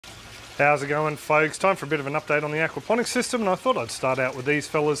How's it going, folks? Time for a bit of an update on the aquaponics system, and I thought I'd start out with these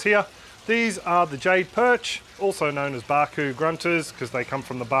fellas here. These are the jade perch, also known as Barcoo grunters, because they come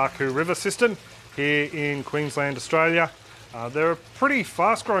from the Barcoo River system here in Queensland, Australia. They're a pretty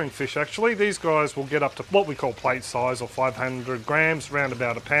fast growing fish actually. These guys will get up to what we call plate size, or 500 grams, round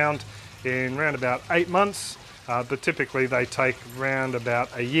about a pound, in round about 8 months. But typically they take round about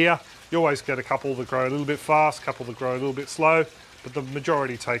a year. You always get a couple that grow a little bit fast, a couple that grow a little bit slow, but the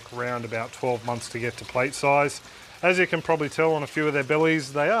majority take around about 12 months to get to plate size. As you can probably tell on a few of their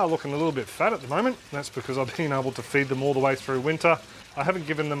bellies, they are looking a little bit fat at the moment. That's because I've been able to feed them all the way through winter. I haven't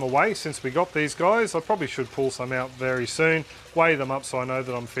given them away since we got these guys. I probably should pull some out very soon, weigh them up so I know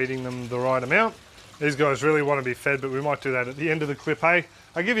that I'm feeding them the right amount. These guys really want to be fed, but we might do that at the end of the clip, hey?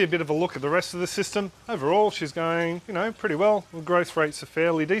 I'll give you a bit of a look at the rest of the system. Overall, she's going, pretty well. The growth rates are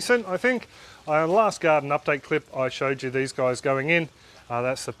fairly decent, I think. Last garden update clip, I showed you these guys going in.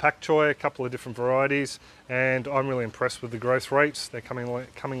 That's the pak choi, a couple of different varieties, and I'm really impressed with the growth rates. They're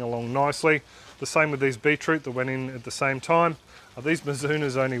coming along nicely. The same with these beetroot that went in at the same time. These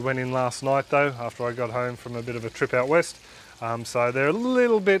Mizunas only went in last night though, after I got home from a bit of a trip out west. So they're a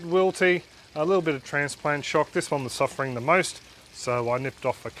little bit wilty, a little bit of transplant shock. This one was suffering the most, so I nipped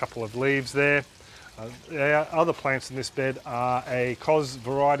off a couple of leaves there. Other plants in this bed are a Cos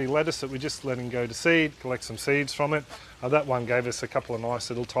variety lettuce that we're just letting go to seed, collect some seeds from it. That one gave us a couple of nice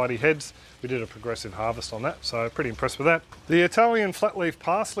little tidy heads. We did a progressive harvest on that, so pretty impressed with that. The Italian flatleaf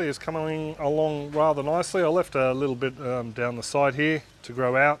parsley is coming along rather nicely. I left a little bit down the side here to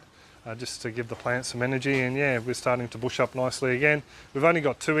grow out, just to give the plant some energy, and yeah, we're starting to bush up nicely again. We've only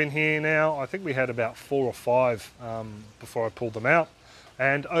got 2 in here now. I think we had about 4 or 5 before I pulled them out.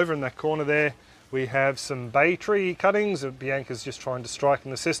 And over in that corner there, we have some bay tree cuttings that Bianca's just trying to strike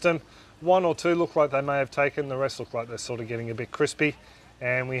in the system. 1 or 2 look like they may have taken, the rest look like they're sort of getting a bit crispy.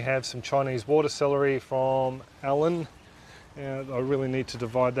 And we have some Chinese water celery from Alan. I really need to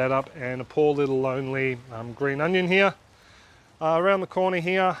divide that up, and a poor little lonely green onion here. Around the corner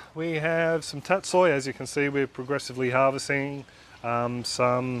here we have some tatsoi. As you can see, we're progressively harvesting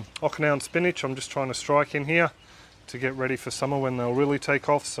some Okinawan spinach. I'm just trying to strike in here to get ready for summer when they'll really take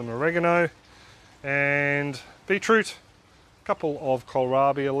off. Some oregano and beetroot, a couple of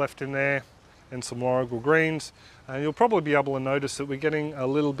kohlrabi are left in there, and some warrigal greens. And you'll probably be able to notice that we're getting a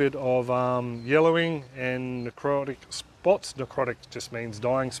little bit of yellowing and necrotic spots. Necrotic just means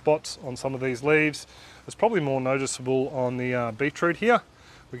dying spots on some of these leaves. It's probably more noticeable on the beetroot here.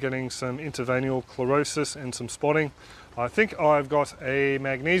 We're getting some interveinal chlorosis and some spotting. I think I've got a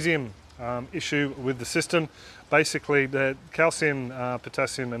magnesium issue with the system. Basically, the calcium,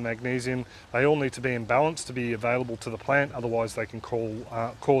 potassium and magnesium, they all need to be in balance to be available to the plant, otherwise they can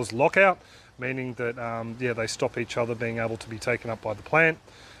cause lockout, meaning that they stop each other being able to be taken up by the plant.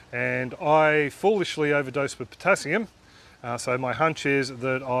 And I foolishly overdosed with potassium, so my hunch is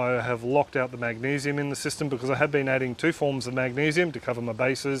that I have locked out the magnesium in the system, because I have been adding 2 forms of magnesium to cover my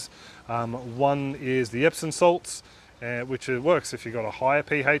bases. One is the Epsom salts, which works if you've got a higher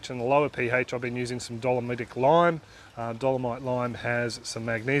pH, and the lower pH I've been using some dolomitic lime. Dolomite lime has some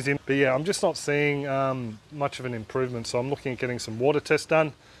magnesium, but yeah, I'm just not seeing much of an improvement, so I'm looking at getting some water tests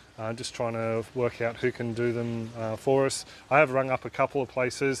done. Just trying to work out who can do them for us. I have rung up a couple of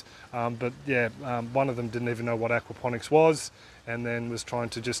places, but yeah, one of them didn't even know what aquaponics was, and then was trying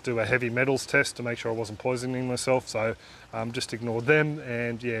to just do a heavy metals test to make sure I wasn't poisoning myself, so just ignored them.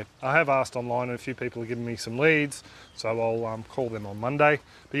 And yeah, I have asked online, and a few people are giving me some leads, so I'll call them on Monday.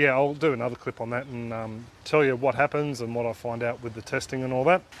 But yeah, I'll do another clip on that and tell you what happens and what I find out with the testing and all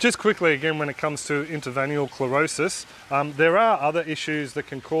that. Just quickly again, when it comes to interveinal chlorosis, there are other issues that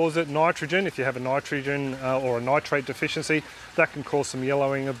can cause it. Nitrogen, if you have a nitrogen or a nitrate deficiency, that can cause some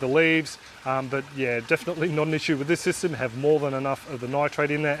yellowing of the leaves. But yeah, definitely not an issue with this system. Have more than enough of the nitrate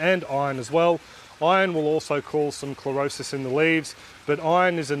in there, and iron as well. Iron will also cause some chlorosis in the leaves, but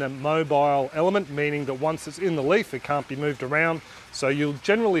iron is an immobile element, meaning that once it's in the leaf, it can't be moved around. So you'll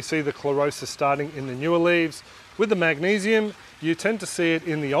generally see the chlorosis starting in the newer leaves. With the magnesium, you tend to see it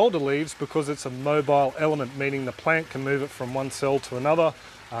in the older leaves because it's a mobile element, meaning the plant can move it from one cell to another.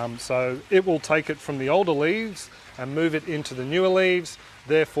 So it will take it from the older leaves and move it into the newer leaves.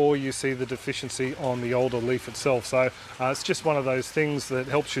 Therefore, you see the deficiency on the older leaf itself. So it's just one of those things that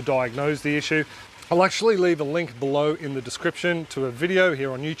helps you diagnose the issue. I'll actually leave a link below in the description to a video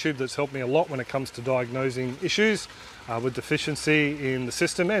here on YouTube that's helped me a lot when it comes to diagnosing issues with deficiency in the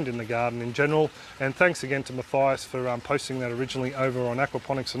system and in the garden in general. And thanks again to Matthias for posting that originally over on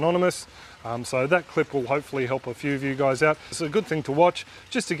Aquaponics Anonymous. So that clip will hopefully help a few of you guys out. It's a good thing to watch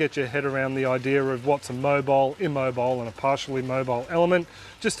just to get your head around the idea of what's a mobile, immobile and a partially mobile element,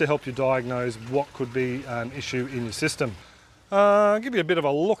 just to help you diagnose what could be an issue in your system. I'll give you a bit of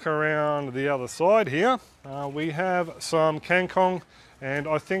a look around the other side here. We have some Kangkong, and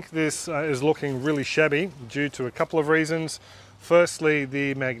I think this is looking really shabby due to a couple of reasons. Firstly,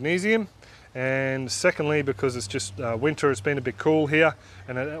 the magnesium, and secondly because it's just winter, it's been a bit cool here,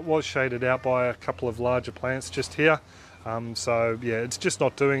 and it was shaded out by a couple of larger plants just here. So yeah, it's just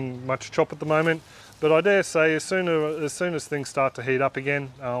not doing much chop at the moment, but I dare say as soon as things start to heat up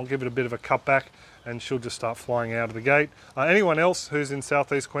again, I'll give it a bit of a cut back and she'll just start flying out of the gate. Anyone else who's in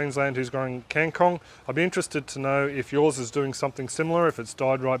southeast Queensland who's growing Kangkong, I'd be interested to know if yours is doing something similar, if it's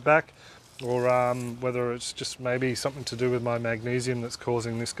died right back, or whether it's just maybe something to do with my magnesium that's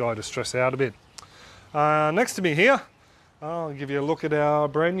causing this guy to stress out a bit. Next to me here, I'll give you a look at our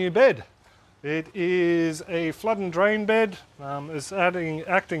brand new bed. It is a flood and drain bed. It's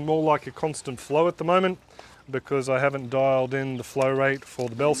acting more like a constant flow at the moment because I haven't dialed in the flow rate for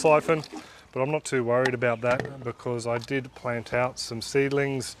the bell siphon, but I'm not too worried about that because I did plant out some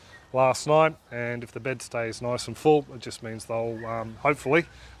seedlings last night, and if the bed stays nice and full, it just means they'll hopefully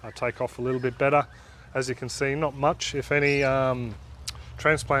take off a little bit better. As you can see, not much, if any,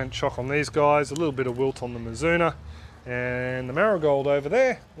 transplant shock on these guys, a little bit of wilt on the Mizuna, and the marigold over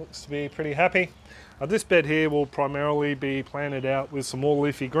there looks to be pretty happy. This bed here will primarily be planted out with some more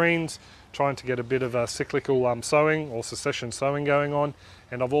leafy greens, trying to get a bit of a cyclical sowing or succession sowing going on,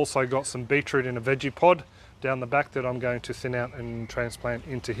 and I've also got some beetroot in a veggie pod down the back that I'm going to thin out and transplant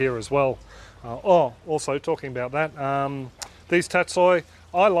into here as well. Also talking about that, these tatsoi,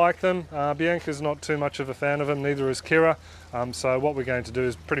 I like them. Bianca's not too much of a fan of them, neither is Kira. So what we're going to do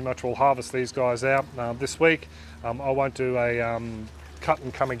is pretty much we'll harvest these guys out this week. I won't do a cut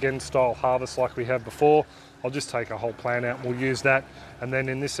and come again style harvest like we have before. I'll just take a whole plant out and we'll use that. And then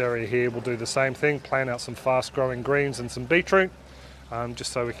in this area here, we'll do the same thing, plant out some fast growing greens and some beetroot,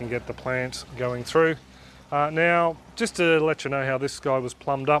 just so we can get the plants going through. Now, just to let you know how this guy was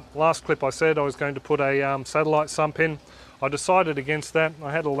plumbed up, last clip I said I was going to put a satellite sump in. I decided against that.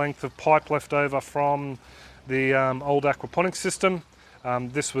 I had a length of pipe left over from the old aquaponics system.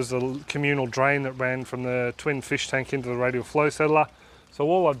 This was a communal drain that ran from the twin fish tank into the radial flow settler. So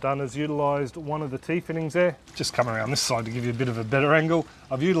all I've done is utilised one of the T-fittings there. Just come around this side to give you a bit of a better angle.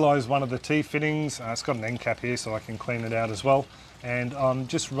 I've utilised one of the T-fittings. It's got an end cap here so I can clean it out as well. And I'm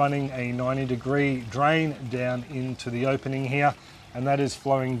just running a 90-degree drain down into the opening here, and that is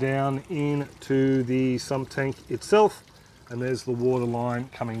flowing down into the sump tank itself, and there's the water line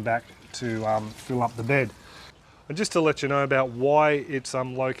coming back to fill up the bed. And just to let you know about why it's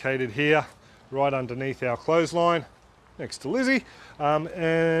located here right underneath our clothesline next to Lizzie,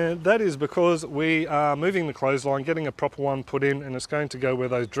 and that is because we are moving the clothesline, getting a proper one put in, and it's going to go where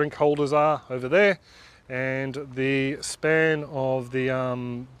those drink holders are over there. And the span of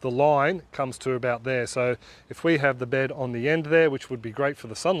the line comes to about there. So if we have the bed on the end there, which would be great for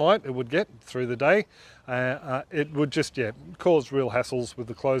the sunlight it would get through the day, it would just cause real hassles with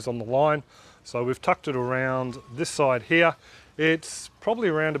the clothes on the line. So we've tucked it around this side here. It's probably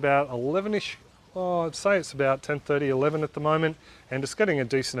around about 11ish. I'd say it's about 10:30, 11 at the moment, and it's getting a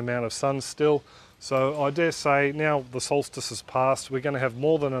decent amount of sun still. So I dare say now the solstice has passed, we're going to have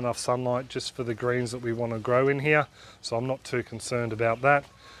more than enough sunlight just for the greens that we want to grow in here. So I'm not too concerned about that.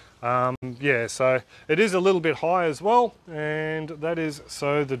 Yeah, so it is a little bit high as well, and that is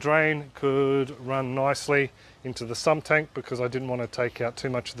so the drain could run nicely into the sump tank, because I didn't want to take out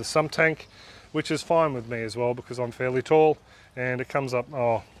too much of the sump tank, which is fine with me as well because I'm fairly tall, and it comes up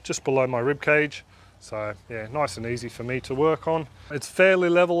just below my rib cage. So yeah, nice and easy for me to work on. It's fairly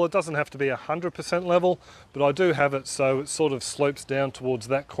level. It doesn't have to be 100% level, but I do have it so it sort of slopes down towards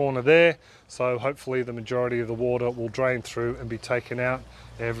that corner there. So hopefully the majority of the water will drain through and be taken out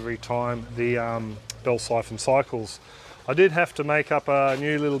every time the bell siphon cycles. I did have to make up a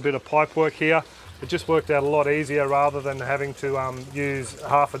new little bit of pipe work here. It just worked out a lot easier rather than having to use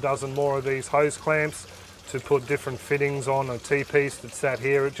half a dozen more of these hose clamps to put different fittings on a T-piece that sat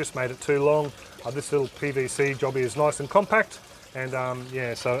here. It just made it too long. This little PVC jobby is nice and compact, and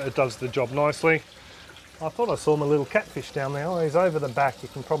yeah, so it does the job nicely. I thought I saw my little catfish down there. Oh, he's over the back. You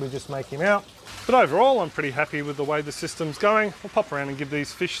can probably just make him out. But overall, I'm pretty happy with the way the system's going. I'll pop around and give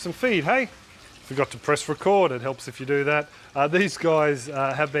these fish some feed, hey? Forgot to press record. It helps if you do that. These guys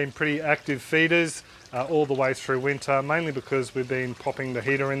have been pretty active feeders all the way through winter, mainly because we've been popping the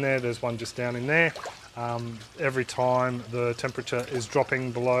heater in there. There's one just down in there. Every time the temperature is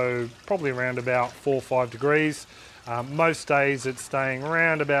dropping below probably around about 4 or 5 degrees, Most days it's staying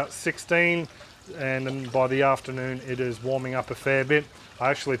around about 16, and then by the afternoon it is warming up a fair bit. I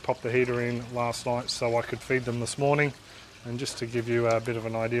actually popped the heater in last night so I could feed them this morning. And just to give you a bit of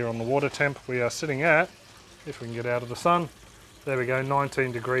an idea on the water temp, we are sitting at, if we can get out of the sun, there we go,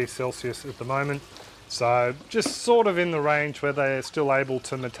 19 degrees Celsius at the moment. So just sort of in the range where they're still able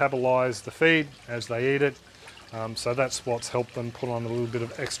to metabolize the feed as they eat it. So that's what's helped them put on a little bit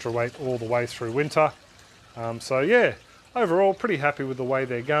of extra weight all the way through winter. So yeah, overall pretty happy with the way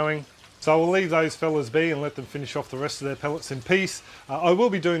they're going. So we'll leave those fellas be and let them finish off the rest of their pellets in peace. I will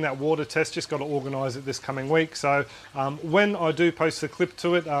be doing that water test, just got to organise it this coming week. So when I do post the clip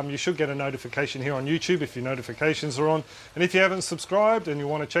to it, you should get a notification here on YouTube if your notifications are on. And if you haven't subscribed and you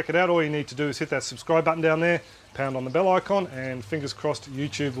want to check it out, all you need to do is hit that subscribe button down there, pound on the bell icon, and fingers crossed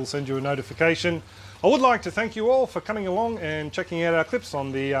YouTube will send you a notification. I would like to thank you all for coming along and checking out our clips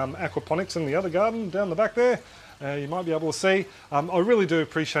on the aquaponics in the other garden down the back there. You might be able to see. I really do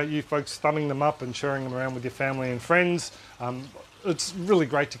appreciate you folks thumbing them up and sharing them around with your family and friends. It's really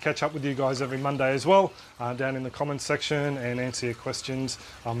great to catch up with you guys every Monday as well, down in the comments section and answer your questions.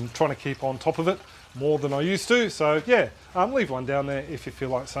 I'm trying to keep on top of it more than I used to. So yeah, leave one down there if you feel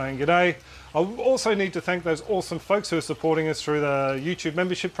like saying g'day. I also need to thank those awesome folks who are supporting us through the YouTube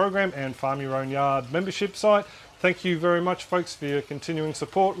membership program and Farm Your Own Yard membership site. Thank you very much folks for your continuing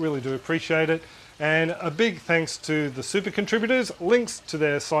support, really do appreciate it. And a big thanks to the super contributors. Links to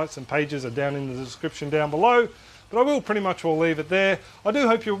their sites and pages are down in the description down below. But I will pretty much all leave it there. I do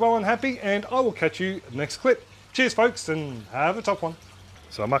hope you're well and happy, and I will catch you next clip. Cheers folks, and have a top one.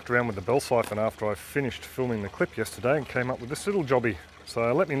 So I mucked around with the bell siphon after I finished filming the clip yesterday and came up with this little jobby.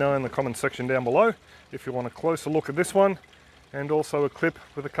 So let me know in the comment section down below if you want a closer look at this one, and also a clip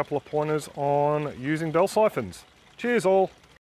with a couple of pointers on using bell siphons. Cheers all.